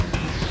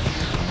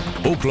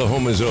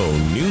Oklahoma's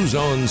own News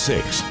on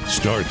 6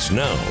 starts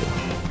now.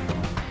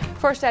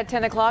 First at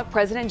 10 o'clock,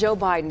 President Joe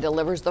Biden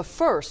delivers the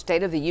first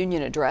State of the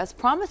Union address,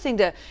 promising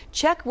to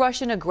check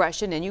Russian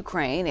aggression in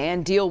Ukraine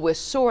and deal with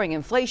soaring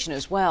inflation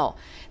as well.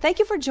 Thank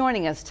you for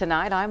joining us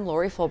tonight. I'm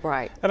Lori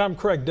Fulbright. And I'm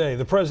Craig Day.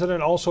 The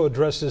president also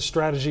addressed his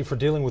strategy for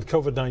dealing with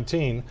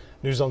COVID-19.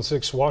 News on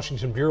 6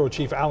 Washington Bureau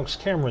Chief Alex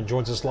Cameron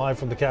joins us live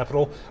from the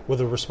Capitol with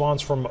a response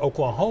from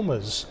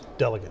Oklahoma's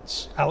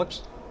delegates.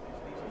 Alex?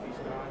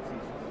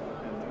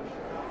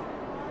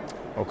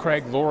 Well,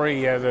 Craig,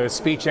 Lori, the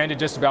speech ended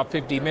just about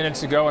 50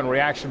 minutes ago, and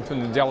reaction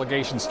from the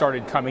delegation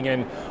started coming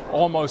in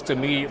almost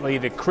immediately.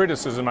 The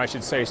criticism, I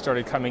should say,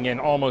 started coming in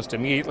almost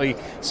immediately,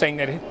 saying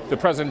that the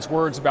president's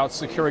words about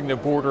securing the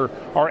border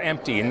are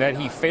empty and that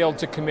he failed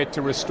to commit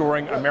to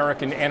restoring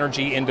American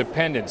energy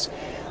independence.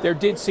 There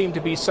did seem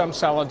to be some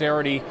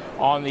solidarity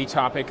on the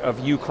topic of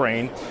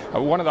Ukraine.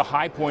 One of the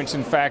high points,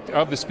 in fact,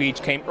 of the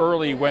speech came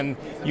early when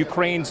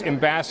Ukraine's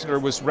ambassador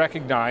was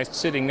recognized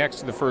sitting next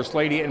to the First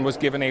Lady and was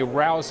given a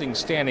rousing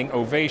standing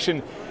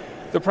ovation.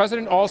 The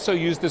president also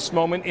used this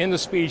moment in the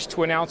speech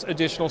to announce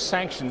additional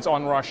sanctions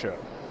on Russia.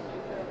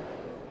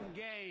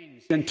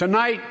 And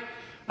tonight,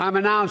 I'm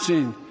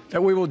announcing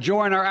that we will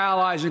join our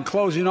allies in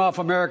closing off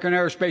American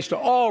airspace to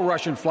all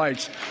Russian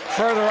flights,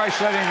 further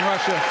isolating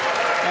Russia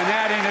and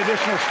adding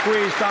additional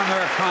squeeze on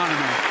their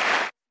economy.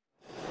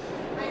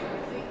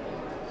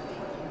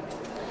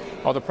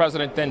 Well, the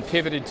president then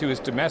pivoted to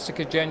his domestic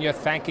agenda,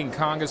 thanking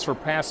Congress for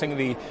passing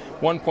the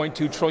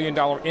 $1.2 trillion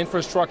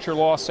infrastructure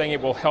law, saying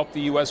it will help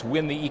the U.S.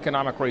 win the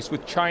economic race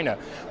with China.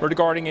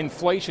 Regarding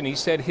inflation, he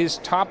said his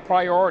top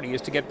priority is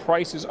to get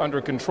prices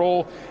under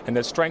control and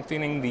that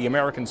strengthening the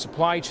American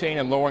supply chain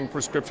and lowering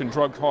prescription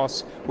drug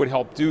costs would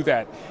help do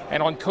that.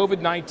 And on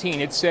COVID-19,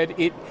 it said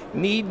it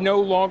need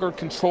no longer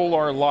control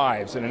our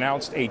lives and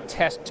announced a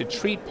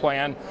test-to-treat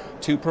plan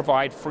to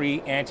provide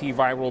free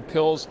antiviral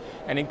pills.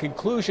 And in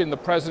conclusion, the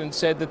president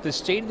said that the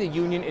State of the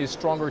Union is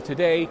stronger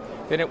today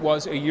than it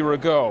was a year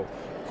ago.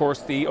 Of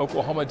course, the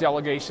Oklahoma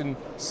delegation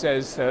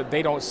says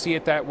they don't see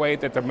it that way,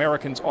 that the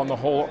Americans on the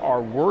whole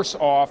are worse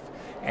off.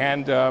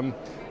 And of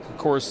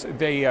course,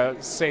 they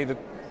say that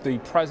the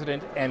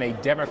president and a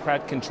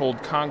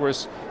Democrat-controlled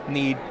Congress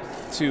need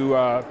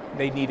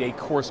a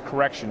course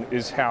correction,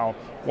 is how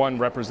one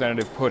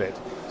representative put it.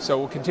 So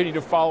we'll continue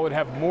to follow and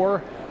have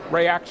more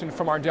reaction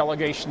from our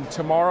delegation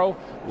tomorrow,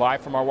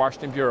 live from our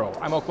Washington Bureau.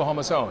 I'm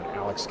Oklahoma's own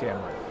Alex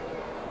Cameron.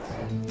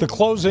 The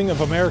closing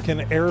of American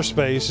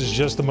airspace is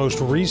just the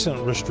most recent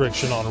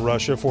restriction on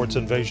Russia for its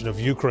invasion of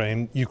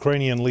Ukraine.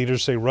 Ukrainian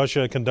leaders say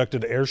Russia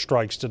conducted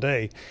airstrikes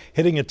today,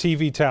 hitting a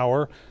TV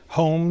tower,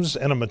 homes,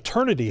 and a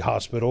maternity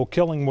hospital,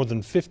 killing more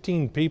than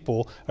 15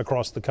 people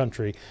across the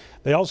country.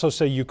 They also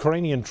say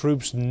Ukrainian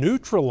troops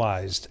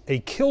neutralized a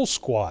kill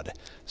squad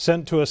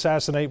sent to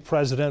assassinate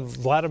President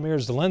Vladimir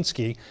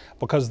Zelensky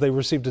because they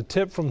received a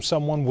tip from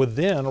someone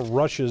within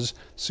Russia's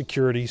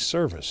security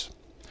service.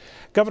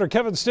 Governor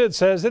Kevin Stitt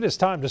says it is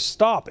time to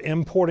stop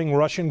importing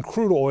Russian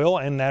crude oil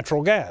and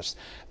natural gas.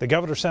 The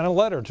governor sent a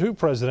letter to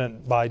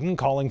President Biden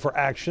calling for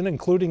action,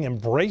 including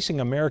embracing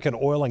American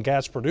oil and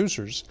gas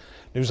producers.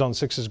 News on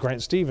 6's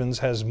Grant Stevens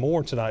has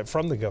more tonight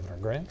from the governor.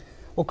 Grant?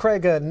 Well,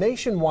 Craig, a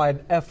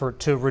nationwide effort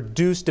to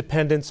reduce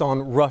dependence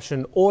on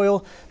Russian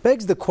oil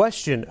begs the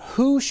question,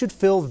 who should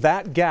fill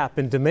that gap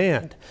in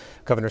demand?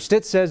 Governor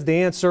Stitt says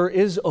the answer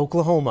is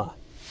Oklahoma.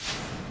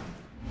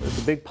 It's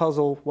a big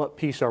puzzle. What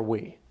piece are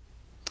we?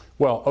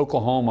 Well,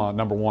 Oklahoma,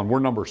 number one, we're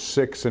number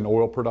 6 in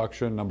oil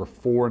production, number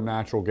 4 in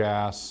natural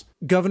gas.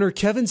 Governor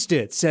Kevin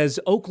Stitt says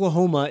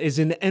Oklahoma is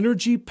an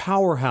energy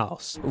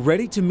powerhouse,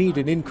 ready to meet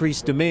an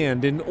increased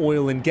demand in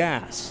oil and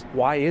gas.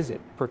 Why is it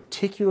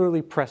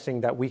particularly pressing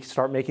that we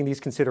start making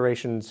these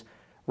considerations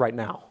right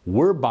now?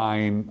 We're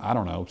buying,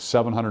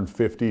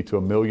 750 to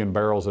 1 million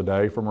barrels a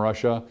day from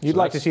Russia. You'd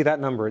like to see that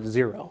number at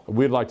 0.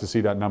 We'd like to see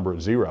that number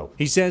at 0.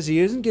 He says he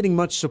isn't getting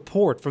much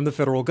support from the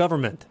federal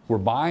government. We're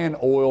buying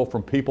oil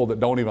from people that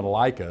don't even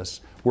like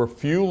us. We're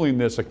fueling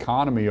this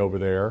economy over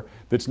there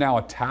that's now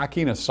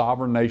attacking a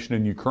sovereign nation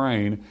in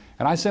Ukraine.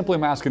 And I simply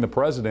am asking the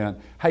president,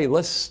 hey,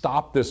 let's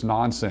stop this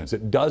nonsense.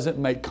 It doesn't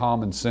make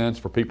common sense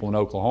for people in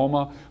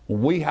Oklahoma.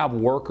 When we have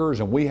workers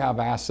and we have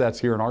assets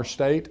here in our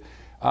state,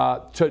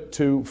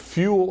 to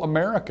fuel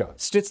America.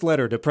 Stitt's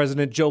letter to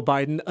President Joe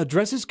Biden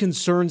addresses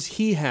concerns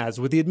he has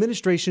with the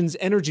administration's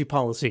energy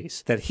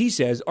policies that he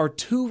says are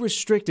too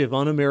restrictive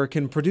on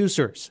American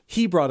producers.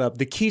 He brought up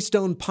the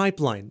Keystone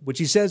Pipeline, which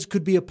he says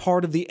could be a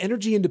part of the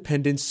energy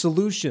independence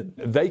solution.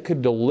 They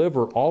could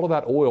deliver all of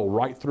that oil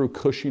right through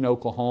Cushing,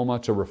 Oklahoma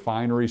to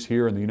refineries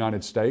here in the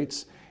United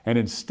States, and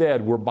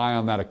instead we're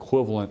buying that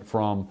equivalent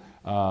from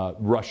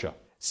Russia.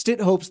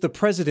 Stitt hopes the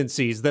president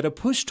sees that a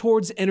push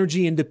towards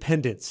energy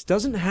independence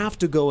doesn't have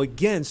to go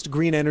against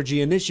green energy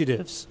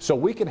initiatives. So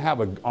we can have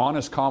an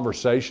honest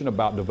conversation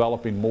about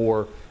developing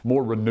more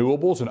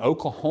renewables. And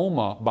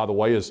Oklahoma, by the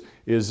way, is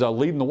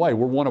leading the way.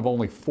 We're one of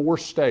only 4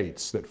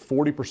 states that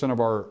 40%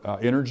 of our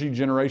energy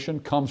generation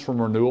comes from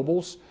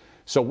renewables.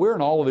 So we're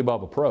an all of the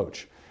above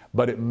approach.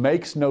 But it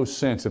makes no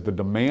sense if the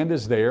demand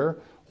is there.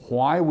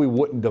 why we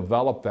wouldn't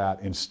develop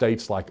that in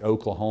states like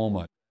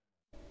Oklahoma.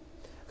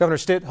 Governor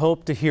Stitt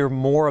hoped to hear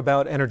more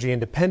about energy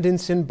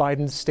independence in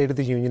Biden's State of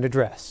the Union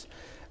address.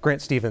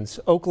 Grant Stevens,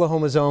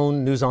 Oklahoma's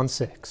own News on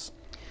 6.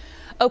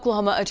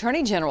 Oklahoma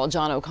Attorney General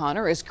John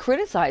O'Connor is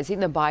criticizing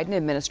the Biden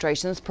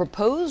administration's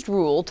proposed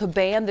rule to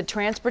ban the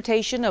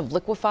transportation of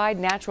liquefied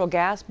natural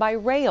gas by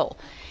rail.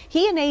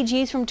 He and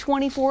AGs from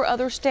 24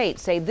 other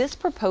states say this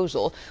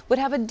proposal would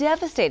have a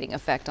devastating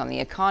effect on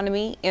the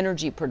economy,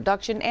 energy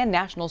production, and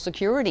national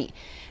security.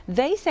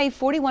 They say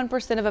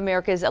 41% of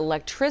America's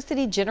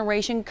electricity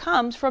generation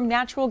comes from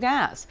natural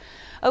gas.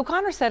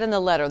 O'Connor said in the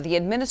letter the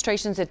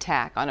administration's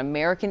attack on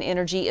American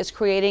energy is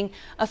creating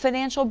a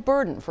financial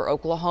burden for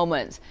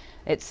Oklahomans.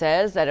 It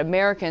says that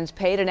Americans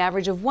paid an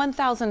average of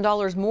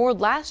 $1,000 more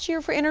last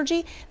year for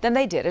energy than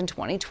they did in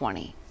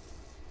 2020.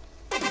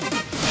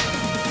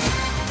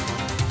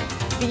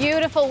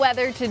 Beautiful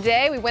weather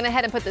today. We went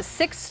ahead and put the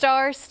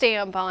 6-star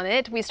stamp on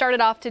it. We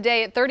started off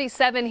today at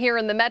 37 here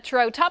in the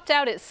metro, topped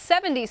out at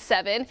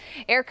 77.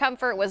 Air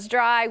comfort was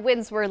dry,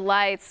 winds were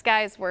light,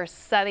 skies were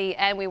sunny,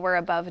 and we were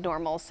above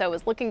normal. So it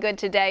was looking good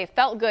today,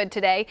 felt good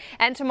today,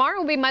 and tomorrow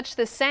will be much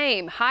the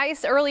same.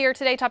 Highs earlier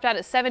today topped out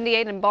at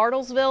 78 in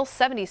Bartlesville,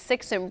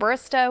 76 in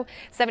Bristow,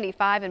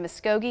 75 in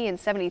Muskogee, and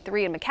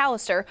 73 in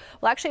McAllister.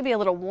 Will actually be a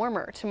little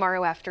warmer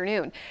tomorrow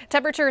afternoon.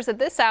 Temperatures at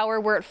this hour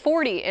were at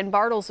 40 in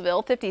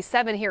Bartlesville,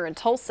 57 here in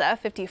Tulsa,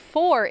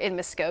 54 in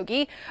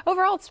Muskogee.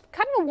 Overall, it's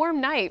kind of a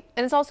warm night,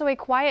 and it's also a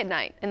quiet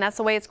night, and that's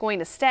the way it's going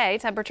to stay.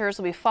 Temperatures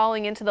will be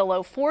falling into the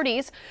low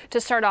 40s to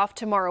start off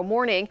tomorrow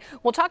morning.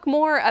 We'll talk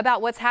more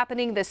about what's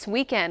happening this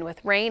weekend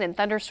with rain and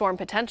thunderstorm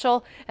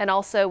potential, and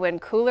also when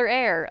cooler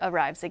air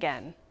arrives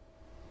again.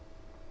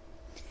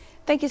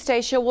 Thank you,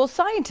 Stacia. Well,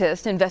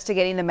 scientists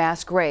investigating the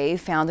mass grave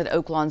found at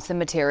Oaklawn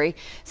Cemetery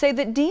say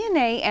that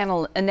DNA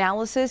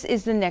analysis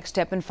is the next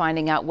step in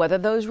finding out whether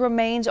those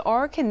remains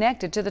are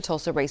connected to the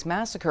Tulsa Race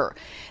Massacre.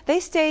 They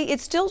say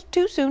it's still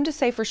too soon to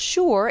say for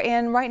sure,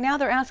 and right now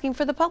they're asking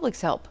for the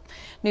public's help.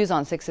 News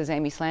on 6's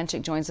Amy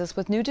Slanchik joins us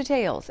with new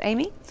details.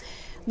 Amy?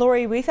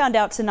 Lori, we found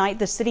out tonight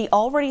the city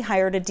already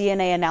hired a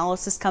DNA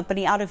analysis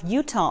company out of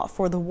Utah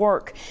for the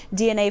work.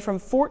 DNA from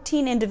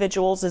 14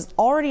 individuals is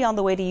already on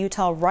the way to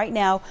Utah right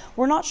now.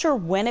 We're not sure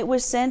when it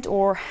was sent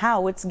or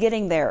how it's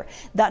getting there.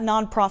 That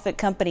nonprofit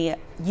company,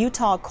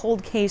 Utah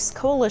Cold Case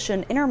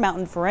Coalition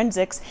Intermountain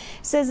Forensics,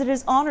 says it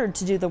is honored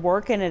to do the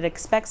work and it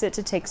expects it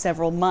to take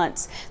several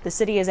months. The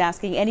city is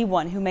asking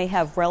anyone who may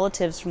have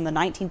relatives from the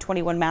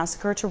 1921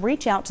 massacre to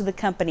reach out to the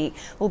company.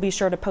 We'll be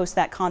sure to post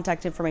that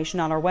contact information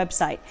on our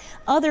website.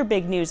 Other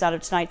big news out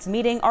of tonight's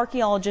meeting,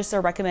 archaeologists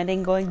are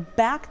recommending going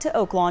back to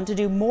Oaklawn to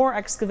do more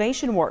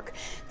excavation work.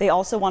 They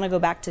also want to go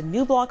back to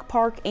New Block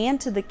Park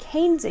and to the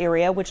Canes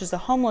area, which is a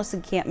homeless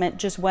encampment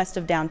just west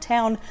of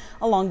downtown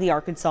along the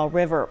Arkansas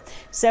River.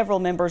 Several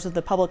members of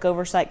the Public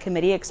Oversight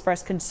Committee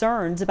expressed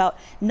concerns about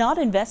not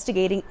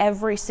investigating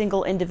every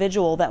single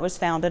individual that was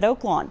found at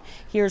Oaklawn.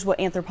 Here's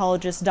what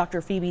anthropologist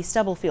Dr. Phoebe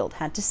Stubblefield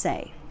had to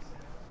say.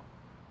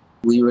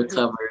 We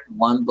recovered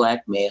one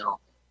black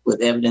male with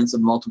evidence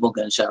of multiple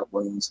gunshot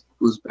wounds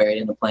who was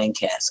buried in a plain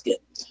casket.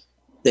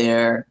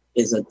 There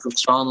is a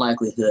strong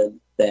likelihood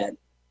that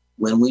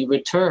when we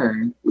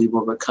return, we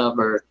will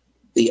recover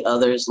the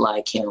others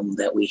like him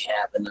that we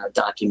have in our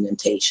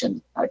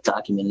documentation, our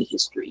documented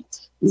history.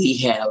 We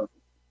have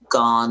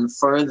gone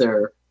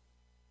further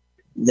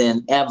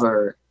than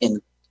ever in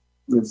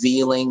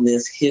revealing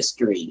this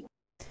history.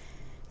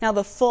 Now,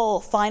 the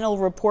full final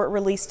report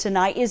released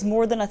tonight is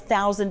more than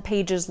 1,000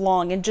 pages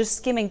long, and just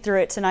skimming through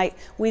it tonight,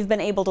 we've been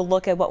able to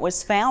look at what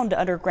was found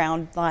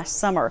underground last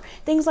summer.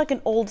 Things like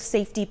an old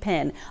safety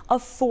pin, a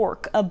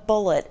fork, a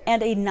bullet,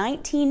 and a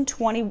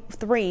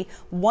 1923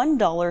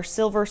 $1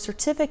 silver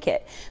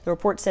certificate. The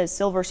report says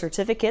silver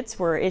certificates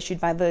were issued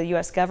by the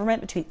U.S.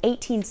 government between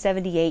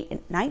 1878 and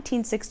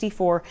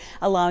 1964,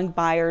 allowing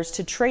buyers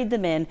to trade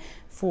them in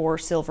for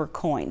silver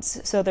coins.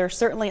 So there's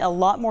certainly a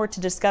lot more to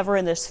discover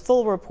in this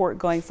full report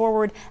going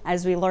forward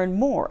as we learn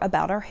more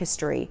about our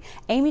history.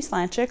 Amy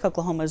Slanchik,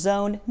 Oklahoma's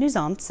own News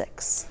on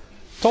 6.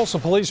 Tulsa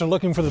police are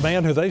looking for the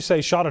man who they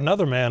say shot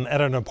another man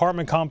at an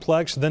apartment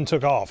complex, then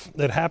took off.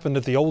 It happened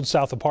at the Old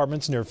South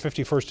Apartments near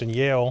 51st and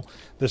Yale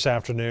this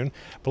afternoon.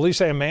 Police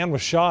say a man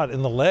was shot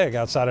in the leg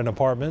outside an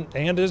apartment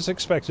and is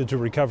expected to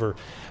recover.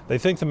 They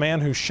think the man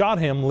who shot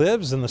him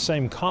lives in the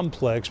same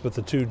complex, but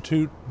the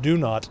two do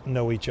not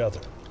know each other.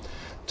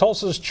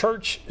 Tulsa's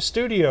Church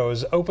Studio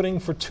is opening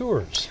for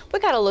tours. We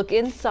got a look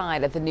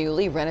inside at the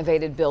newly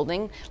renovated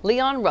building.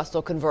 Leon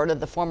Russell converted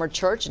the former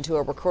church into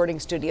a recording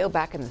studio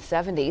back in the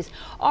 70s.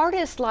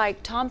 Artists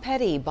like Tom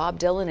Petty, Bob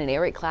Dylan, and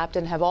Eric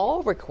Clapton have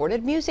all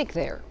recorded music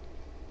there.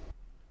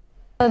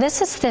 So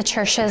this is the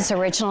church's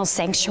original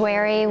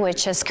sanctuary,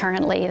 which is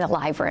currently the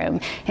live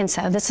room. And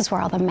so this is where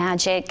all the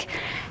magic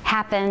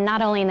happened,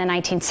 not only in the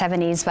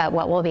 1970s, but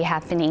what will be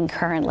happening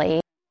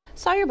currently.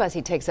 Sawyer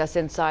Bussey takes us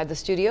inside the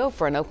studio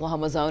for an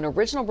Oklahoma's own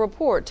original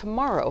report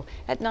tomorrow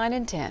at 9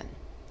 and 10.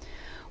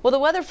 Well, the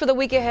weather for the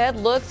week ahead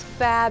looks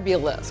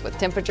fabulous with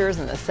temperatures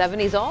in the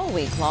 70s all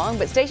week long.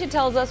 But Station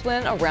tells us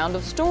when a round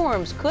of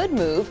storms could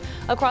move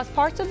across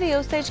parts of the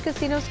Osage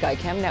Casino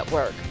Skycam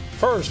network.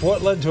 First,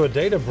 what led to a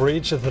data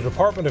breach at the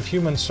Department of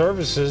Human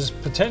Services,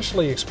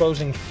 potentially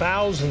exposing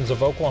thousands of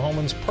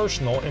Oklahomans'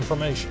 personal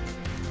information?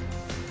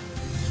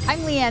 I'm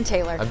Leanne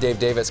Taylor. I'm Dave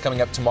Davis. Coming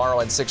up tomorrow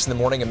at 6 in the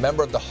morning, a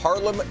member of the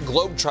Harlem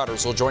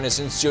Globetrotters will join us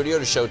in studio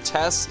to show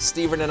Tess,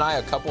 Stephen, and I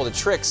a couple of the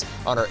tricks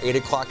on our 8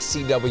 o'clock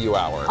CW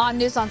hour. On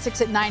News on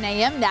 6 at 9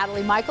 a.m.,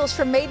 Natalie Michaels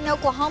from Maiden,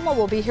 Oklahoma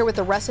will be here with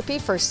a recipe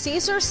for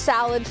Caesar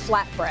salad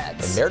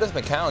flatbreads. And Meredith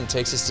McCown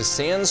takes us to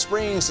Sand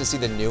Springs to see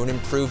the new and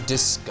improved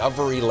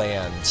Discovery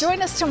Land.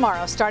 Join us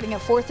tomorrow starting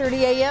at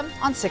 4:30 a.m.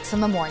 on 6 in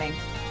the morning.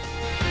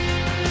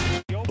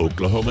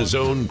 Oklahoma's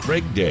own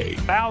Craig Day.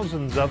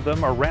 Thousands of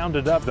them are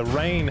rounded up. The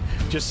rain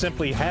just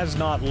simply has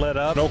not let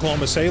up. An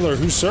Oklahoma sailor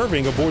who's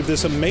serving aboard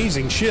this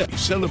amazing ship.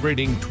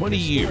 Celebrating 20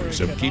 years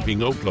of keeping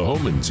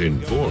Oklahomans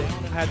informed.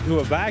 Had to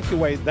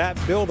evacuate that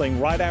building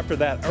right after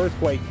that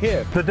earthquake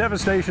hit. The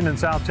devastation in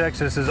South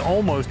Texas is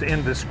almost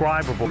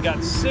indescribable. We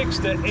got 6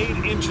 to 8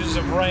 inches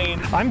of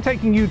rain. I'm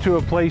taking you to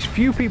a place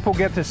few people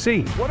get to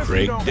see.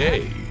 Craig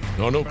Day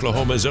on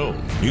Oklahoma's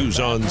own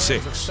News on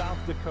 6. South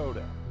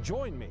Dakota.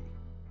 Join me.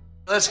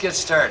 Let's get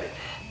started.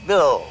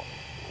 Bill,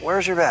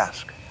 where's your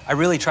mask? I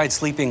really tried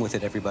sleeping with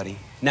it, everybody.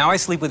 Now I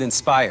sleep with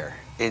Inspire.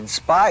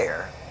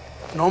 Inspire?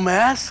 No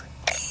mask?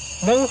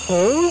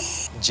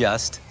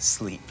 Just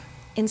sleep.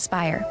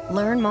 Inspire.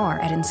 Learn more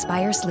at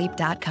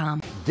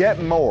inspiresleep.com.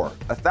 Get more,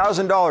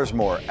 $1,000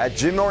 more at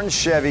Jim Norton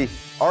Chevy.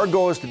 Our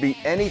goal is to beat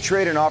any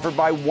trade-in offer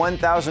by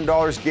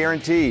 $1,000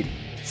 guaranteed.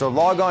 So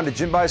log on to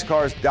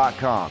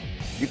jimbuyscars.com.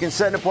 You can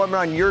set an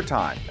appointment on your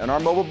time, and our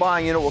mobile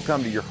buying unit will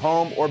come to your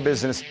home or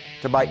business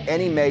to buy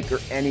any make or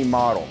any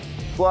model.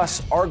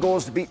 Plus, our goal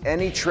is to beat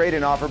any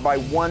trade-in offer by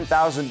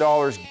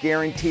 $1,000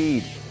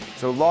 guaranteed.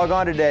 So log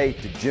on today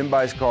to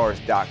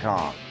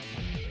jimbuyscars.com.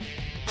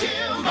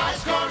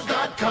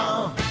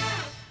 jimbuyscars.com.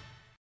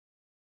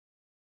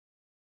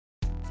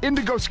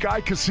 Indigo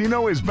Sky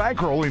Casino is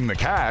bankrolling the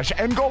cash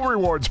and Go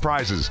Rewards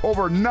prizes.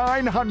 Over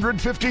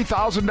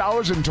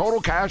 $950,000 in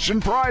total cash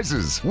and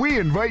prizes. We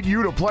invite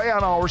you to play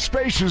on our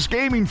spacious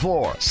gaming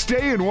floor.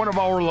 Stay in one of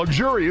our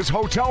luxurious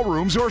hotel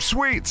rooms or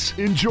suites.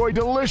 Enjoy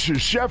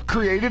delicious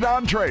chef-created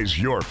entrees,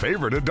 your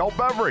favorite adult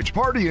beverage.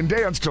 Party and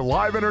dance to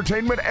live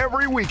entertainment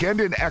every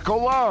weekend in Echo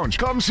Lounge.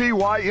 Come see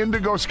why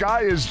Indigo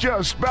Sky is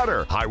just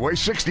better. Highway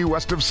 60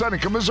 west of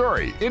Seneca,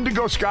 Missouri.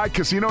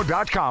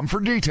 IndigoSkyCasino.com for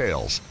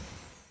details.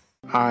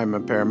 I'm a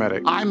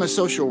paramedic. I'm a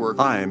social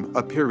worker. I'm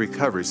a peer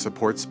recovery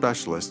support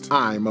specialist.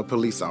 I'm a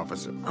police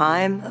officer.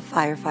 I'm a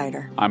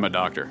firefighter. I'm a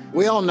doctor.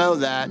 We all know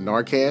that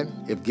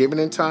Narcan, if given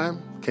in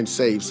time, can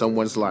save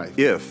someone's life.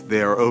 If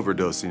they are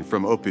overdosing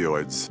from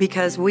opioids.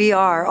 Because we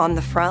are on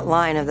the front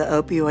line of the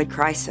opioid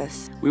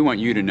crisis. We want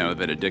you to know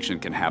that addiction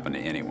can happen to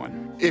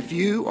anyone. If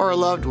you or a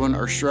loved one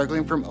are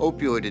struggling from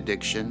opioid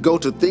addiction, go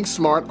to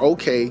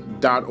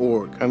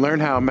ThinkSmartOK.org and learn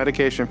how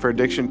medication for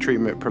addiction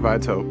treatment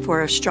provides hope.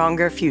 For a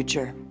stronger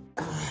future.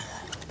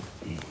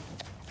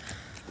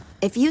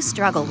 If you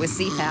struggle with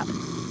CPAP,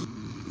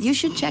 you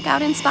should check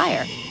out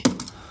Inspire.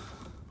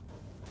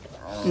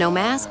 No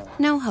mask,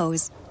 no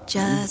hose,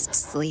 just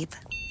sleep.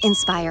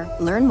 Inspire.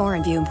 Learn more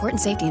and view important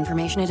safety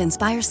information at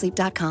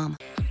inspiresleep.com.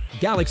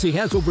 Galaxy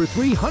has over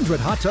 300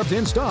 hot tubs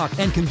in stock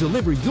and can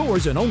deliver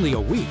yours in only a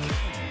week.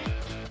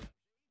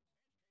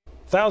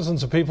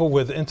 Thousands of people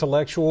with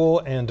intellectual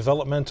and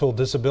developmental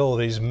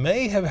disabilities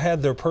may have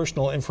had their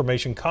personal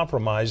information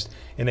compromised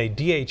in a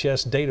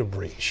DHS data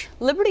breach.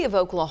 Liberty of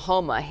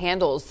Oklahoma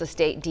handles the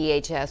state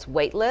DHS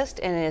wait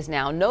list and is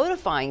now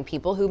notifying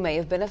people who may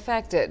have been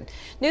affected.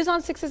 News on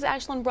 6's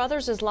Ashlyn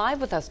Brothers is live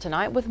with us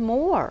tonight with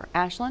more.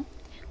 Ashlyn?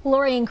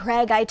 Lori and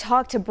Craig, I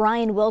talked to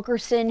Brian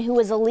Wilkerson, who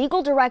is a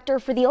legal director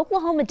for the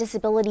Oklahoma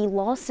Disability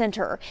Law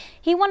Center.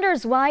 He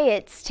wonders why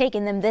it's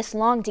taken them this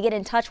long to get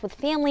in touch with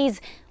families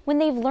when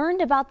they've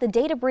learned about the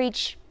data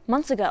breach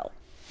months ago.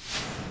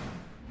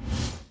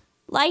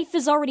 Life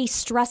is already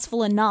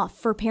stressful enough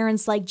for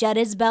parents like Jed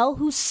Isbell,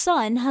 whose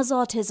son has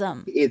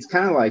autism. It's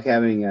kind of like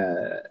having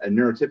a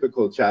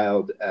neurotypical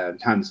child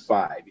times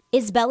 5.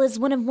 Isbell is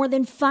one of more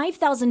than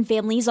 5,000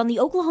 families on the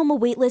Oklahoma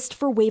waitlist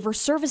for waiver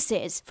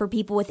services for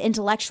people with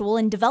intellectual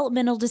and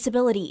developmental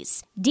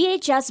disabilities.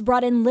 DHS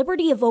brought in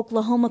Liberty of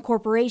Oklahoma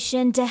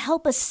Corporation to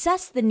help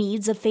assess the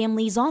needs of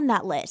families on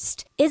that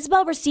list.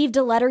 Isbell received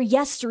a letter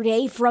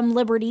yesterday from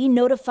Liberty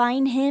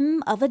notifying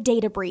him of a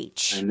data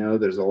breach. I know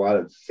there's a lot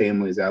of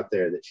families out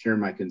there that share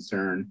my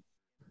concern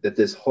that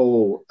this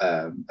whole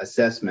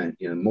assessment,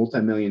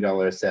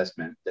 multi-million-dollar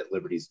assessment that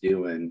Liberty's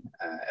doing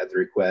at the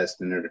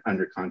request and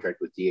under contract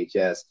with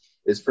DHS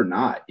is for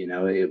naught.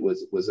 It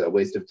was a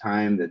waste of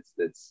time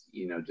that's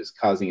just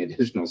causing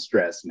additional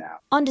stress now.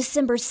 On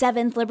December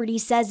 7th, Liberty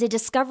says it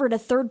discovered a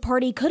third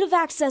party could have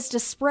accessed a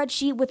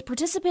spreadsheet with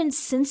participants'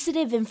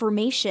 sensitive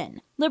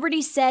information.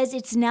 Liberty says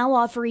it's now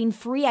offering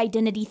free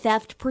identity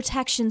theft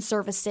protection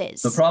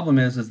services. The problem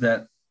is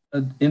that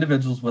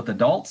individuals with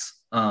adults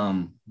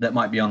that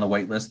might be on the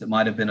wait list that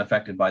might have been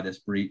affected by this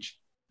breach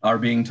are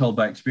being told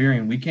by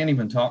Experian, we can't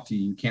even talk to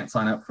you. You can't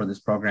sign up for this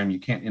program. You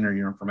can't enter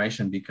your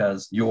information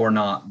because you're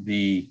not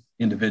the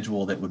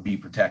individual that would be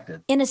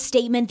protected. In a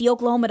statement, the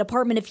Oklahoma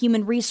Department of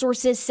Human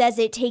Resources says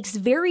it takes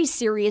very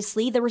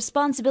seriously the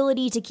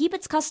responsibility to keep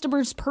its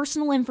customers'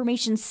 personal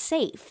information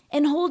safe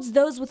and holds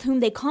those with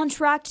whom they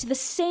contract to the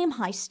same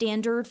high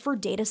standard for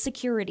data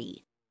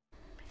security.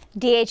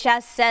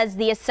 DHS says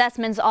the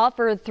assessments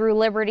offered through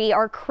Liberty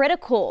are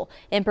critical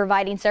in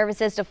providing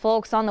services to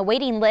folks on the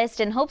waiting list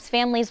and hopes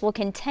families will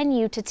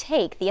continue to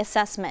take the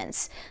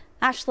assessments.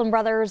 Ashland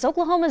Brothers,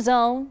 Oklahoma's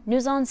own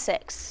News on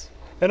 6.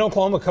 An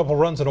Oklahoma couple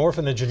runs an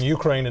orphanage in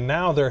Ukraine, and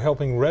now they're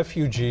helping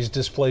refugees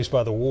displaced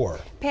by the war.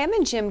 Pam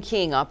and Jim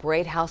King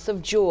operate House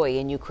of Joy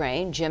in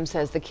Ukraine. Jim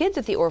says the kids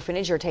at the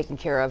orphanage are taken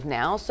care of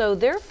now, so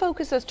their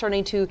focus is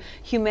turning to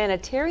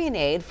humanitarian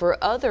aid for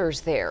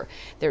others there.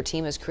 Their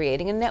team is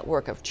creating a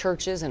network of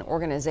churches and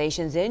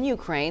organizations in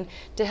Ukraine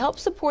to help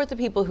support the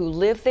people who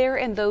live there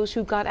and those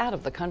who got out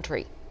of the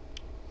country.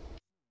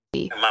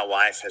 My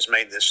wife has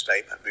made this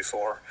statement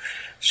before.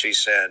 She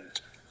said,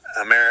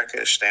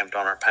 America is stamped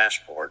on our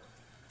passport,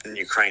 and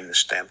Ukraine is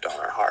stamped on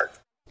our heart.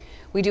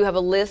 We do have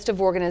a list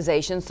of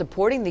organizations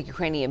supporting the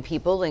Ukrainian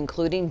people,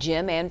 including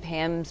Jim and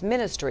Pam's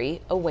ministry,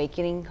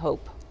 Awakening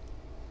Hope.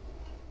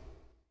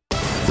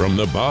 From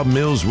the Bob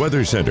Mills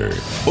Weather Center,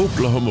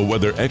 Oklahoma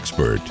weather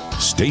expert,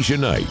 Stacia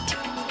Knight.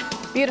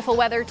 Beautiful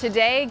weather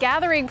today.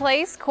 Gathering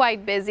place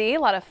quite busy. A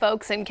lot of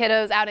folks and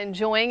kiddos out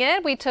enjoying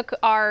it. We took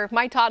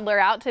my toddler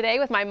out today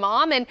with my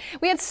mom, and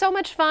we had so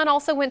much fun.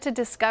 Also went to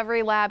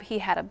Discovery Lab. He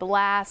had a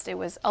blast. It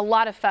was a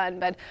lot of fun,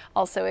 but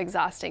also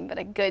exhausting, but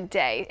a good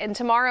day. And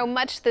tomorrow,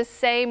 much the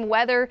same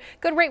weather.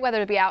 Good, great weather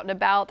to be out and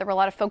about. There were a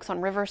lot of folks on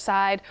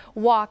Riverside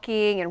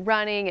walking and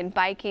running and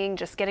biking,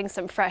 just getting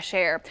some fresh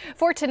air.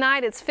 For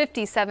tonight, it's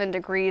 57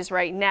 degrees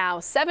right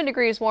now, 7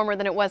 degrees warmer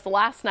than it was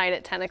last night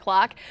at 10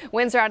 o'clock.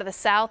 Winds are out of the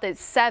south.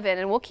 It's 7,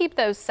 and we'll keep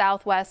those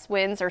southwest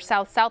winds or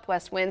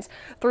south-southwest winds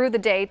through the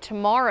day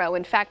tomorrow.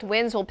 In fact,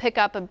 winds will pick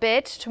up a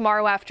bit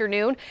tomorrow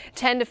afternoon,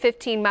 10 to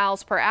 15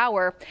 miles per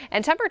hour,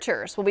 and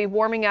temperatures will be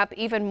warming up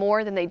even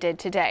more than they did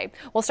today.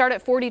 We'll start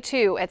at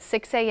 42 at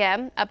 6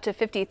 a.m., up to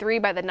 53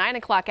 by the 9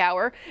 o'clock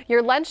hour.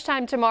 Your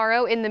lunchtime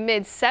tomorrow in the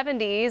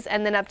mid-70s,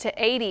 and then up to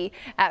 80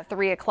 at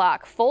 3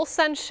 o'clock. Full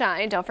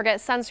sunshine. Don't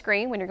forget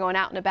sunscreen when you're going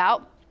out and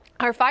about.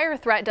 Our fire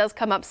threat does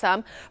come up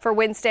some for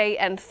Wednesday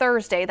and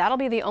Thursday. That'll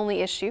be the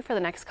only issue for the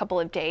next couple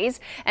of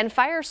days. And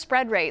fire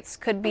spread rates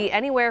could be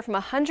anywhere from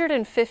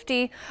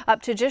 150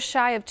 up to just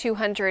shy of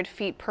 200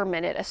 feet per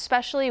minute,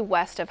 especially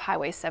west of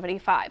Highway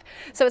 75.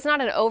 So it's not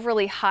an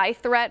overly high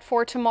threat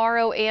for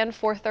tomorrow and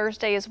for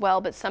Thursday as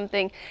well, but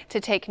something to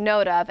take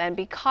note of and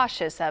be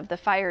cautious of the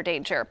fire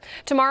danger.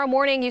 Tomorrow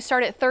morning, you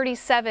start at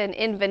 37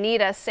 in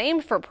Veneta, same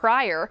for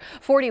Pryor,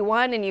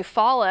 41 in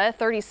Eufaula,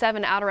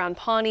 37 out around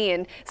Pawnee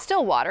and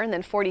Stillwater, and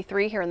then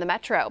 43 here in the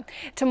metro.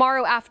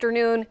 Tomorrow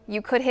afternoon,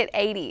 you could hit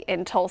 80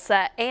 in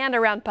Tulsa and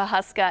around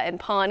Pawhuska and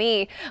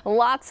Pawnee.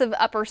 Lots of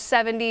upper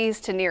 70s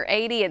to near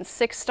 80 and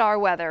 6-star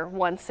weather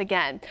once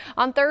again.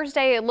 On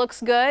Thursday, it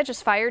looks good.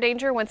 Just fire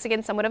danger, once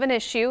again, somewhat of an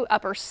issue.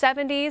 Upper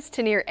 70s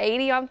to near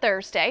 80 on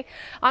Thursday.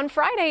 On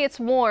Friday, it's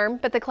warm,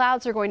 but the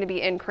clouds are going to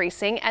be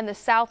increasing and the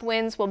south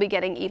winds will be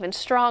getting even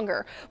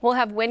stronger. We'll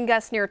have wind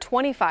gusts near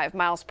 25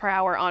 miles per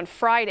hour on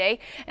Friday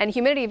and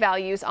humidity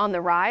values on the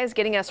rise,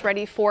 getting us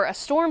ready for a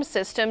storm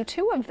system,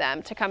 2 of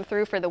them to come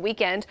through for the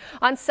weekend.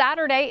 On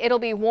Saturday, it'll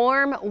be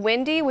warm,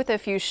 windy with a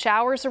few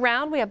showers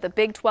around. We have the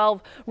Big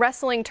 12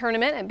 wrestling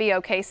tournament at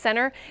BOK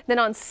Center. Then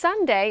on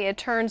Sunday, it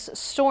turns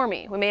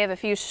stormy. We may have a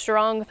few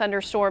strong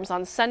thunderstorms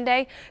on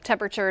Sunday.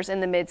 Temperatures in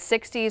the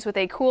mid-60s with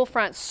a cool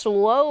front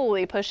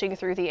slowly pushing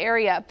through the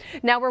area.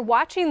 Now we're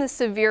watching the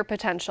severe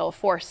potential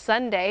for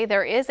Sunday.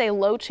 There is a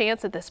low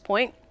chance at this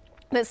point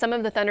that some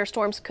of the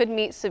thunderstorms could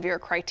meet severe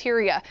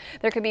criteria.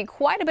 There could be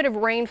quite a bit of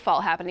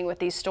rainfall happening with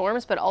these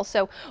storms, but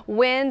also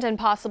wind and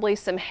possibly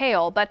some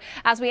hail. But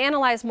as we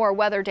analyze more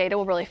weather data,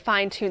 we'll really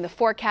fine-tune the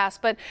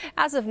forecast. But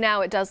as of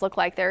now, it does look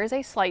like there is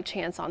a slight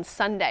chance on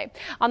Sunday.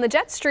 On the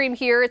jet stream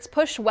here, it's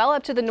pushed well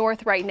up to the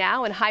north right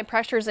now and high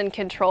pressure's in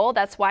control.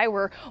 That's why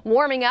we're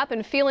warming up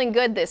and feeling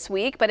good this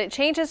week, but it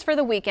changes for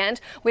the weekend.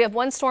 We have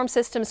one storm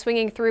system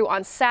swinging through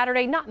on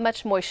Saturday. Not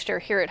much moisture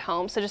here at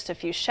home, so just a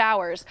few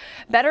showers.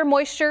 Better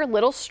moisture,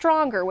 little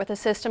stronger with a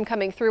system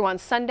coming through on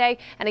Sunday,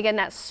 and again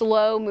that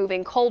slow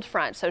moving cold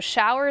front. So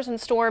showers and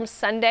storms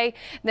Sunday.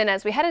 Then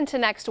as we head into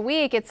next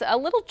week, it's a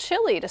little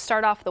chilly to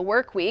start off the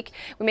work week.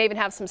 We may even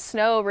have some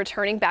snow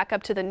returning back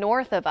up to the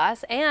north of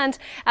us. And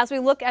as we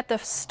look at the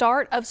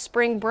start of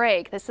spring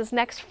break, this is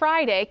next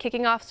Friday,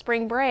 kicking off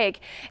spring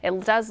break,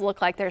 it does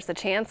look like there's the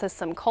chance that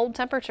some cold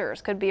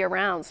temperatures could be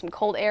around, some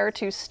cold air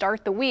to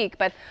start the week,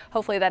 but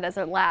hopefully that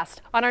doesn't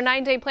last. On our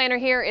 9-day planner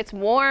here, it's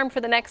warm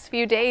for the next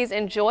few days.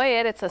 Enjoy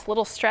it. It's this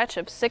little stretch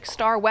of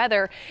 6-star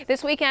weather.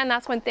 This weekend,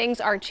 that's when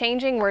things are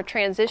changing. We're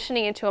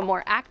transitioning into a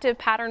more active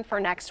pattern for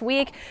next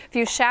week. A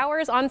few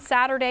showers on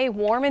Saturday,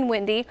 warm and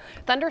windy.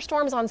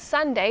 Thunderstorms on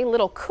Sunday, a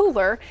little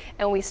cooler.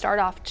 And we start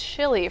off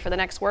chilly for the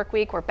next work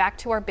week. We're back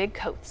to our big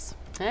coats.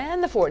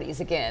 And the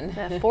 40s again.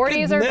 The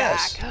 40s are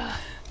back.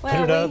 Put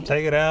it up,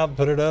 take it out,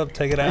 put it up,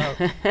 take it out.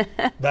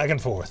 Back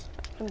and forth.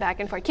 Back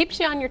and forth. Keeps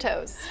you on your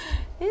toes.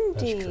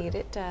 Indeed,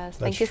 it does.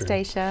 Thank you,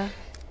 Stacia.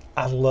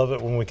 I love it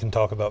when we can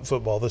talk about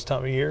football this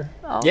time of year.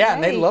 Yeah,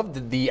 and they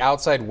loved the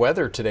outside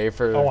weather today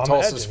for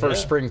Tulsa's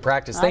first spring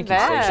practice. Thank you,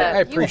 Stacia. I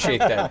appreciate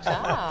that.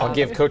 I'll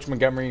give Coach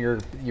Montgomery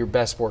your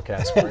best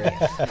forecast for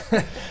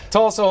you.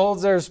 Tulsa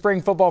holds their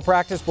spring football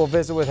practice. We'll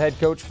visit with head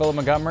coach Phil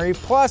Montgomery.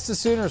 Plus, the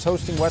Sooners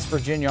hosting West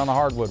Virginia on the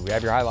hardwood. We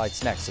have your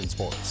highlights next in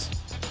sports.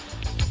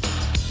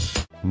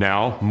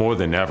 Now, more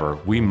than ever,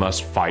 we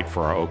must fight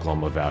for our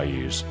Oklahoma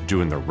values,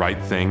 doing the right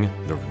thing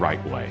the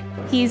right way.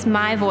 He's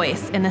my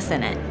voice in the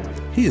Senate.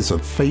 He is a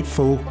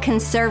faithful,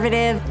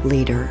 conservative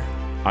leader.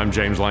 I'm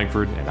James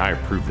Langford, and I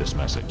approve this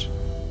message.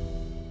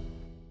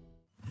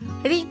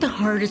 I think the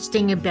hardest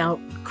thing about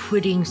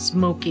quitting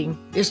smoking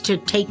is to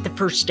take the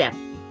first step.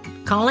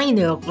 Calling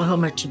the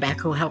Oklahoma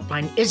Tobacco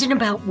Helpline isn't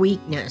about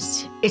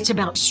weakness, it's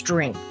about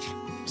strength.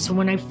 So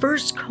when I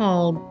first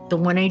called the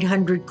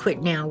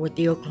 1-800-QUIT-NOW with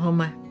the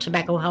Oklahoma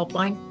Tobacco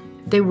Helpline,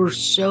 they were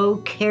so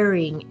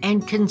caring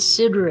and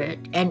considerate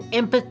and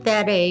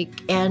empathetic.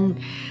 And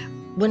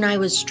when I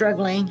was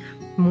struggling,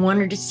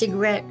 wanted a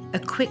cigarette, a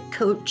quick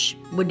coach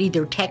would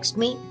either text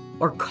me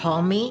or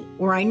call me,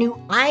 or I knew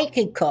I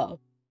could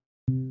call.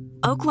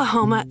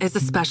 Oklahoma is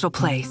a special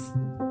place,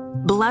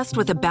 blessed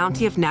with a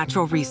bounty of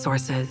natural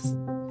resources,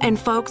 and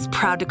folks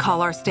proud to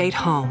call our state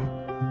home.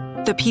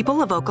 The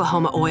people of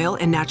Oklahoma Oil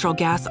and Natural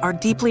Gas are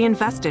deeply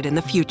invested in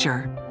the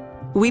future.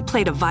 We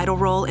played a vital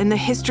role in the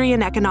history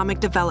and economic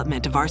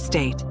development of our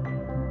state,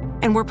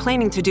 and we're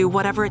planning to do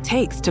whatever it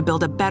takes to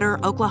build a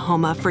better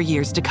Oklahoma for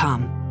years to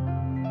come.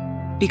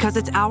 Because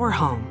it's our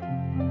home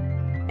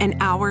and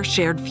our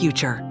shared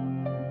future.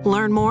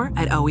 Learn more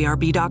at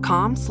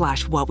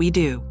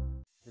oerb.com/whatwedo.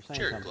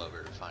 Jared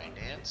Glover,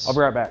 Finance. I'll be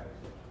right back.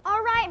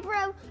 All right,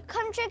 bro.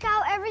 Come check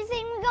out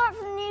everything we got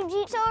for the new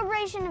Jeep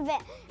Celebration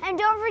event. And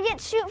don't forget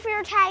to shoot for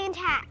your tag and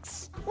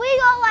tax. We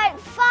got like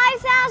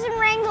 5,000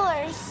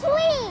 Wranglers.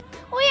 Sweet.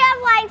 We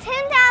have like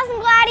 10,000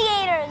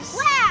 Gladiators.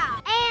 Wow.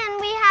 And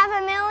we have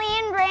 1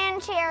 million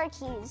Grand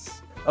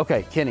Cherokees.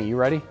 Okay, Kenny, you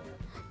ready?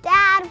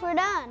 Dad, we're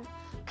done.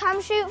 Come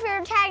shoot for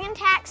your tag and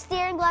tax,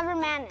 Deer Glover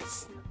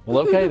Madness. Well,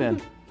 okay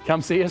then.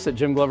 Come see us at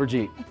Jim Glover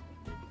Jeep.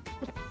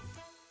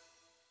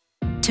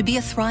 To be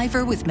a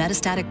thriver with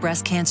metastatic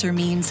breast cancer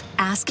means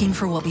asking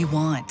for what we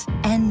want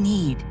and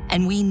need,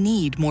 and we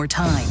need more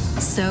time.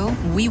 So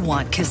we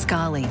want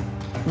Kisqali.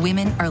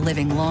 Women are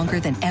living longer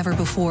than ever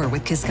before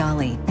with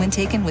Kisqali when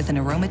taken with an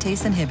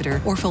aromatase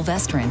inhibitor or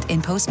fulvestrant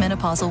in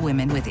postmenopausal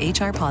women with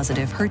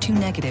HR-positive,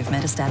 HER2-negative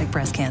metastatic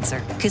breast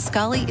cancer.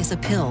 Kisqali is a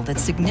pill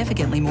that's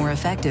significantly more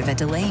effective at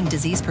delaying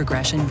disease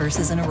progression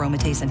versus an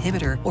aromatase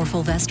inhibitor or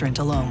fulvestrant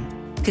alone.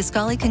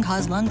 Kisqali can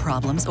cause lung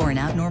problems or an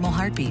abnormal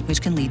heartbeat,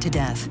 which can lead to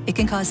death. It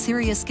can cause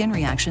serious skin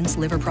reactions,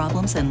 liver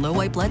problems, and low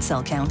white blood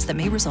cell counts that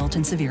may result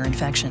in severe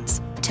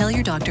infections. Tell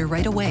your doctor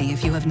right away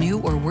if you have new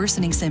or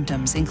worsening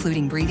symptoms,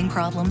 including breathing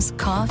problems,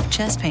 cough,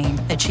 chest pain,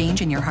 a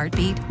change in your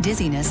heartbeat,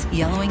 dizziness,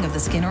 yellowing of the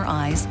skin or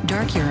eyes,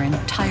 dark urine,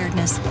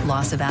 tiredness,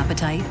 loss of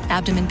appetite,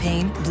 abdomen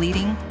pain,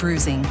 bleeding,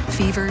 bruising,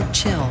 fever,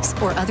 chills,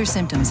 or other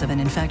symptoms of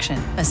an infection,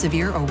 a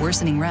severe or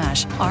worsening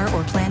rash, are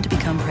or plan to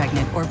become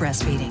pregnant or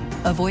breastfeeding.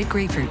 Avoid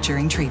grapefruit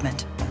during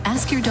treatment.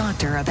 Ask your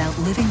doctor about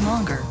living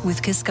longer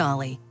with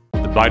Kisqali.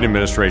 The Biden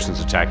administration is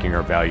attacking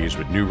our values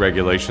with new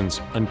regulations,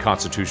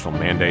 unconstitutional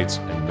mandates,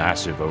 and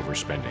massive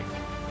overspending.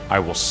 I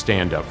will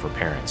stand up for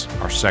parents,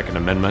 our Second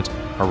Amendment,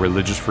 our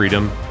religious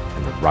freedom,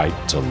 and the right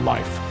to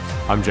life.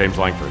 I'm James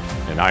Langford,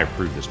 and I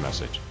approve this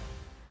message.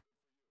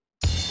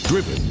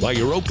 Driven by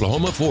your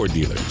Oklahoma Ford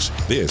dealers,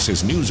 this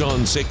is News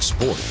on 6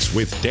 Sports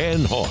with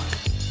Dan Hawk.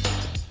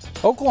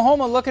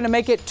 Oklahoma looking to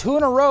make it 2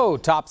 in a row,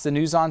 tops the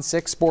News on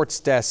 6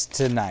 Sports Desk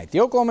tonight. The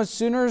Oklahoma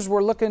Sooners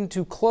were looking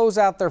to close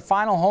out their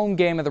final home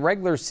game of the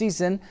regular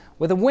season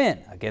with a win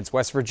against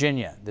West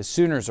Virginia. The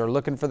Sooners are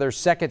looking for their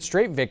second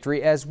straight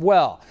victory as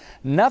well.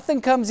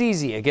 Nothing comes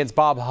easy against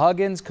Bob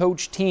Huggins'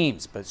 coach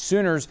teams, but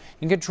Sooners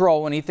in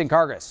control when Ethan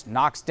Kargas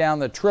knocks down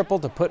the triple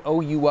to put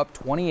OU up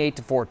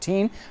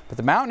 28-14. But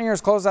the Mountaineers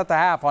close out the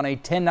half on a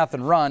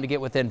 10-0 run to get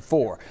within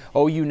 4.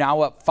 OU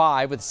now up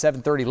 5 with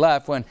 7:30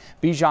 left when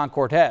Bijan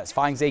Cortez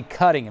finds a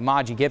cutting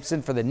Imaji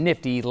Gibson for the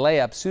nifty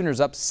layup.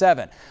 Sooners up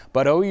 7.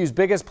 But OU's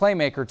biggest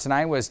playmaker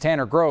tonight was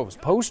Tanner Groves.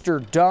 Poster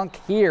dunk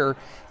here.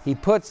 He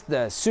puts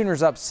the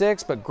Sooners up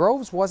 6, but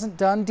Groves wasn't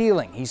done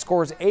dealing. He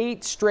scores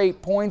 8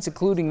 straight points,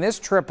 including this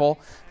triple,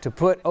 to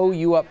put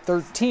OU up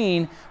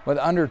 13 with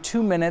under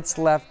 2 minutes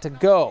left to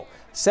go.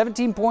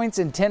 17 points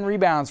and 10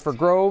 rebounds for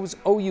Groves.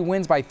 OU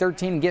wins by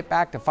 13 and get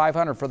back to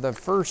 500 for the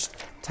first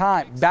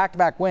time,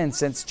 back-to-back win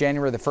since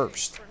January the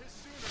 1st.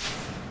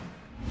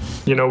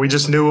 You know, we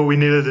just knew what we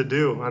needed to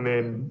do. I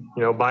mean,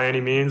 you know, by any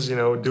means, you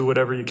know, do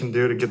whatever you can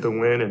do to get the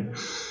win. And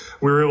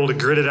we were able to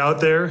grit it out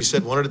there. We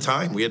said one at a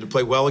time. We had to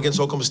play well against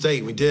Oklahoma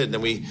State. We did. And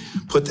then we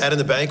put that in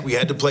the bank. We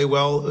had to play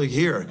well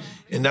here.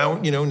 And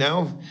now, you know,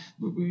 now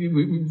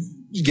we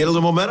get a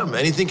little momentum.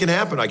 Anything can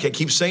happen. I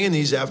keep saying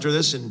these after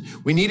this, and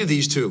we needed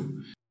these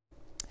two.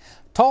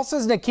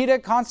 Tulsa's Nikita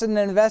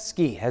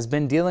Konstantinovsky has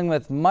been dealing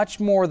with much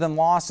more than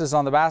losses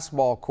on the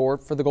basketball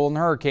court for the Golden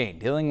Hurricane,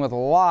 dealing with a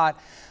lot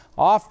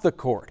off the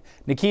court.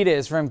 Nikita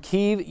is from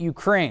Kyiv,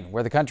 Ukraine,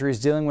 where the country is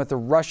dealing with the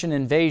Russian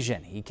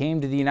invasion. He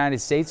came to the United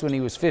States when he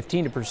was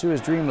 15 to pursue his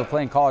dream of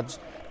playing college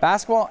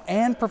basketball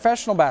and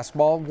professional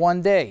basketball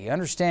one day. He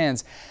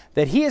understands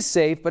that he is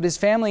safe, but his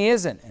family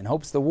isn't, and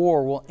hopes the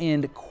war will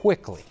end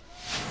quickly.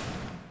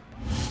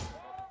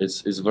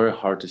 It's very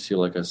hard to see,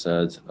 like I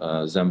said,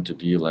 them to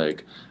be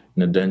like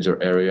in a danger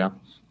area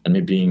and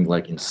me being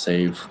like in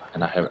safe,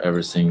 and I have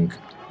everything,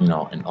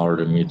 in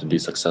order for me to be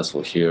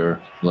successful here.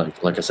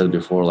 Like I said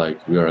before,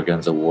 like we are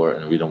against the war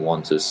and we don't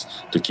want this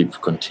to keep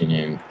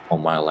continuing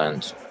on my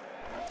land.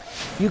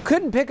 You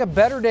couldn't pick a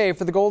better day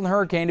for the Golden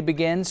Hurricane to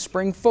begin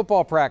spring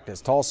football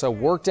practice. Tulsa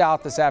worked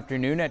out this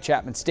afternoon at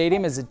Chapman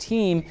Stadium as a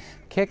team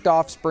kicked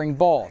off spring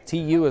ball.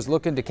 TU is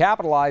looking to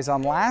capitalize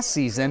on last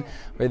season,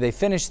 where they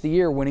finished the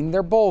year winning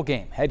their bowl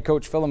game. Head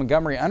coach Phil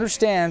Montgomery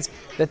understands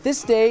that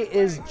this day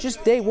is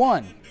just day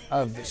one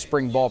of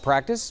spring ball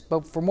practice,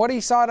 but from what he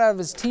saw out of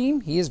his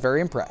team, he is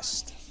very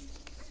impressed.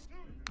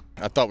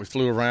 I thought we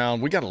flew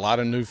around. We got a lot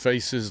of new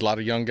faces, a lot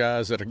of young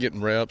guys that are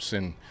getting reps,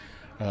 and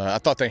I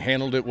thought they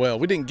handled it well.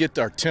 We didn't get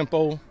our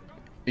tempo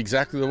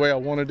exactly the way I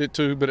wanted it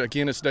to, but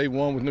again, it's day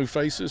one with new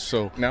faces,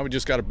 so now we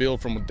just got to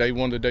build from day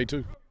one to day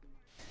two.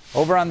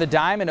 Over on the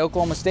dime in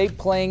Oklahoma State,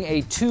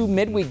 playing 2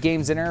 midweek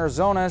games in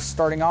Arizona.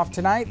 Starting off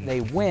tonight,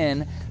 they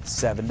win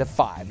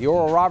 7-5. The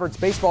Oral Roberts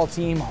baseball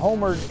team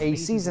homered a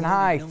season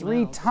high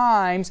 3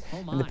 times,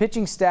 and the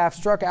pitching staff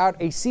struck out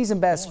a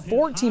season best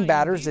 14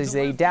 batters as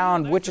they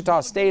downed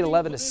Wichita State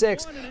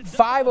 11-6.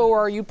 5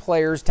 ORU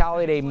players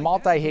tallied a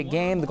multi-hit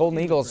game. The Golden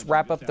Eagles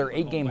wrap up their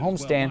 8-game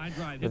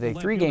homestand with a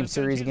 3-game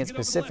series against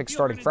Pacific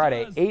starting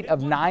Friday. 8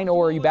 of 9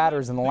 ORU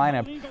batters in the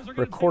lineup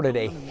recorded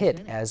a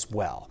hit as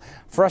well.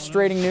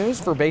 Frustrating news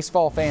for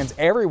baseball fans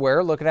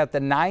everywhere looking at the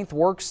 9th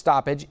work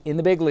stoppage in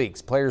the big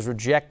leagues. Players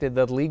rejected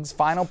the league's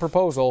final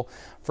proposal.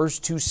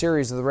 First 2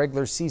 series of the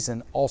regular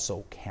season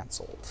also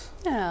canceled.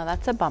 Yeah,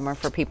 that's a bummer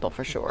for people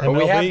for sure.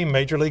 MLB,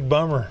 Major League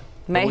bummer.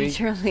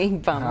 Major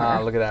League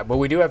bummer. Look at that. But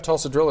we do have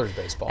Tulsa Drillers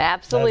baseball.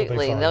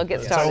 Absolutely. They'll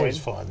get started. It's always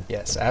fun.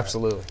 Yes,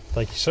 absolutely.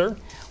 Thank you, sir.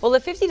 Well,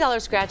 the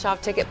 $50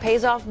 scratch-off ticket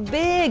pays off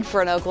big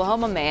for an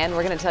Oklahoma man.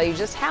 We're going to tell you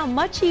just how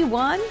much he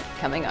won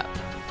coming up.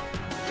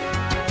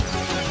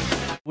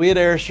 We at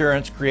Air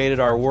Assurance created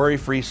our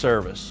worry-free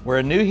service, where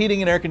a new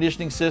heating and air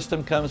conditioning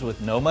system comes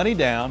with no money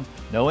down,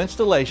 no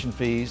installation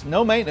fees,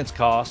 no maintenance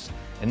costs,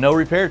 and no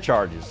repair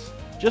charges.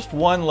 Just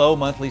one low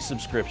monthly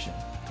subscription.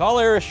 Call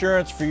Air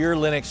Assurance for your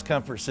Lennox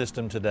comfort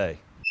system today.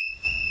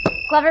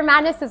 Glover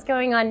Madness is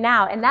going on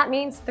now, and that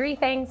means 3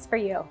 things for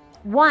you.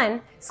 1,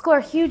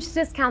 score huge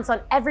discounts on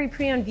every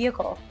pre-owned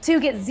vehicle. 2,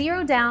 get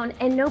 0 down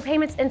and no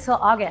payments until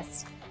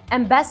August.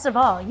 And best of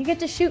all, you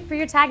get to shoot for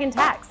your tag and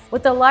tax.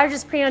 With the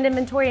largest pre-owned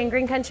inventory in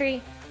Green Country,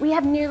 we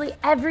have nearly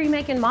every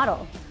make and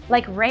model,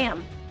 like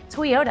Ram,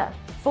 Toyota,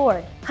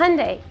 Ford,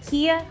 Hyundai,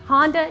 Kia,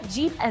 Honda,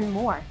 Jeep, and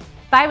more.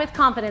 Buy with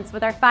confidence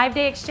with our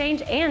 5-day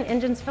exchange and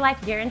Engines for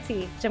Life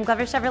guarantee. Jim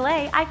Glover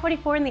Chevrolet,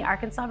 I-44 in the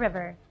Arkansas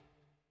River.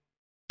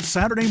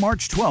 Saturday,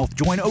 March 12th,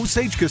 join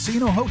Osage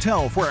Casino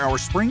Hotel for our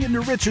Spring into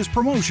Riches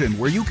promotion,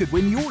 where you could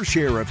win your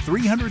share of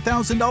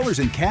 $300,000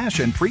 in cash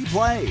and free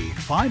play.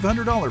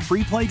 $500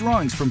 free play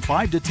drawings from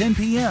 5 to 10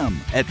 p.m.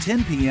 At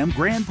 10 p.m.,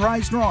 grand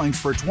prize drawings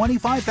for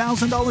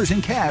 $25,000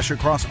 in cash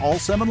across all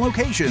 7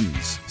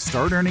 locations.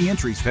 Start earning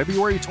entries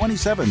February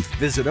 27th.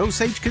 Visit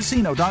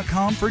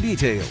OsageCasino.com for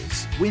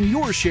details. Win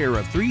your share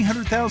of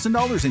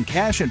 $300,000 in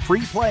cash and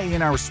free play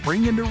in our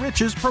Spring into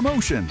Riches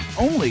promotion,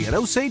 only at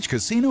Osage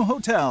Casino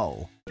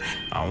Hotel.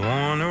 I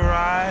wanna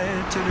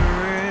ride to the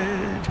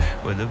ridge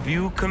where the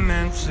view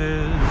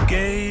commences.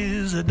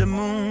 Gaze at the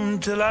moon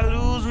till I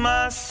lose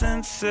my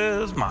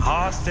senses. My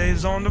heart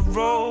stays on the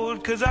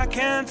road 'cause I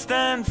can't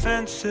stand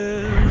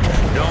fences.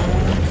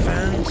 Don't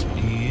fence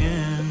me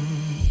in.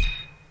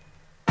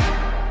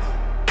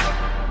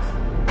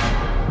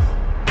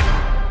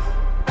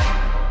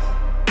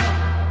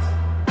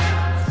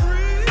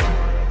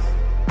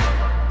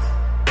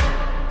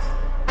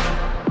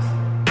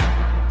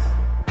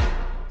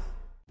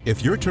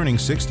 If you're turning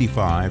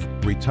 65,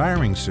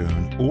 retiring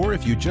soon, or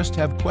if you just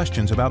have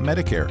questions about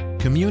Medicare,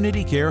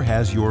 Community Care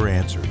has your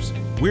answers.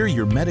 We're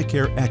your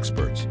Medicare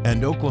experts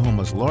and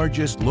Oklahoma's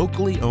largest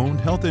locally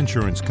owned health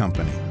insurance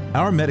company.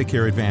 Our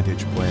Medicare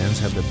Advantage plans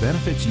have the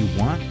benefits you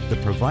want, the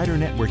provider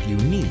network you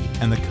need,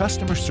 and the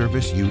customer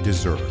service you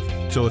deserve.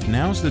 So if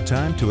now's the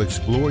time to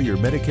explore your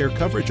Medicare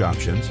coverage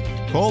options,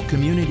 call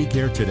Community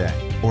Care today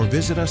or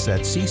visit us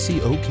at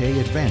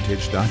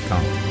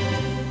ccokadvantage.com.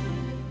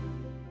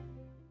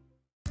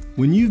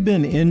 When you've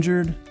been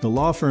injured, the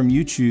law firm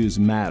you choose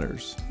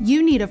matters.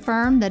 You need a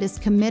firm that is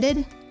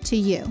committed to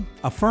you.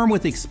 A firm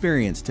with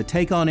experience to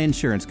take on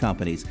insurance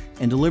companies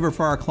and deliver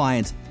for our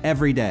clients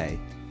every day.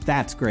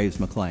 That's Graves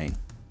McLean.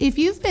 If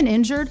you've been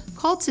injured,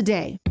 call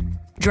today.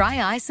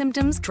 Dry eye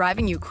symptoms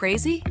driving you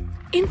crazy?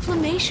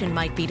 inflammation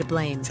might be to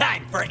blame.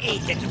 Time for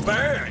ache and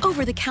burn.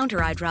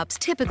 Over-the-counter eye drops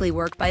typically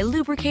work by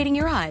lubricating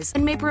your eyes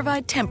and may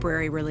provide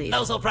temporary relief.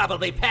 Those will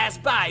probably pass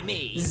by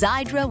me.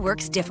 Xiidra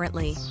works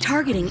differently,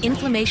 targeting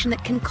inflammation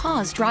that can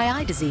cause dry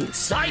eye disease.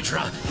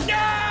 Xiidra?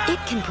 No! It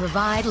can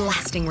provide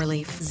lasting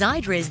relief.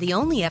 Xiidra is the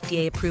only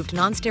FDA-approved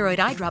non-steroid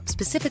eye drop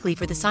specifically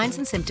for the signs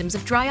and symptoms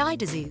of dry eye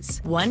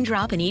disease. 1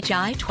 drop in each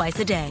eye twice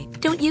a day.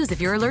 Don't use if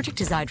you're allergic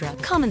to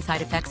Xiidra. Common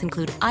side effects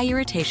include eye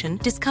irritation,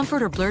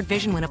 discomfort or blurred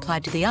vision when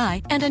applied to the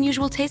eye, and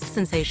unusual taste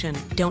sensation.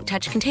 Don't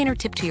touch container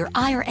tip to your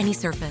eye or any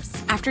surface.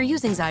 After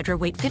using Xiidra,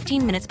 wait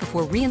 15 minutes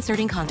before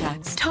reinserting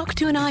contacts. Talk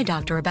to an eye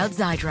doctor about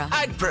Xiidra.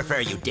 I'd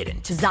prefer you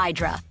didn't.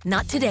 Xiidra.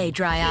 Not today,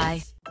 dry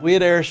eye. We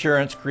at Air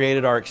Assurance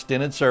created our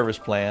extended service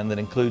plan that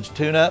includes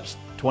tune-ups,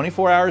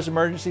 24 hours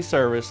emergency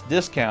service,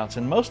 discounts,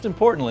 and most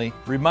importantly,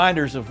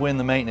 reminders of when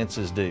the maintenance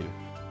is due.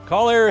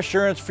 Call Air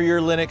Assurance for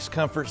your Lennox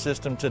comfort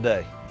system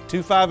today.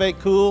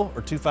 258-COOL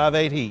or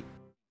 258-HEAT.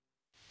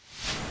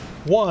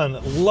 One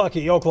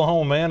lucky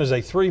Oklahoma man is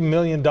a $3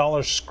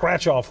 million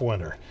scratch-off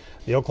winner.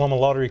 The Oklahoma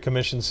Lottery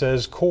Commission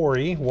says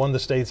Corey won the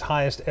state's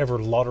highest ever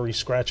lottery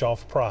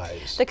scratch-off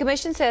prize. The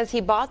commission says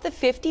he bought the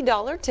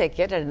 $50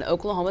 ticket at an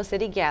Oklahoma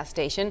City gas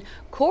station.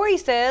 Corey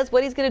says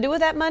what he's going to do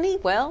with that money?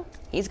 Well,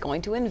 he's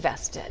going to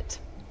invest it.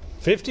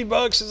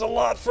 $50 is a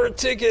lot for a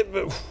ticket,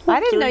 but I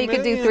didn't know you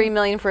could do $3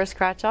 million for a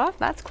scratch-off.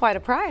 That's quite a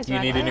prize. You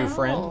need a new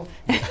friend?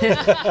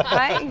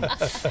 Right?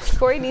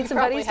 Corey needs some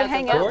buddies to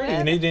hang out with. Corey,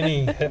 you need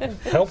any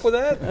help with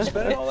that?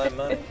 Spending all that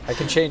money? I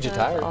can change a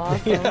tire.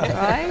 Awesome,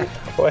 right?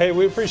 Well, hey,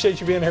 we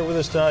appreciate you being here with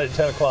us tonight at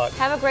 10 o'clock.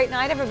 Have a great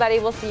night, everybody.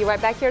 We'll see you right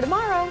back here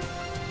tomorrow.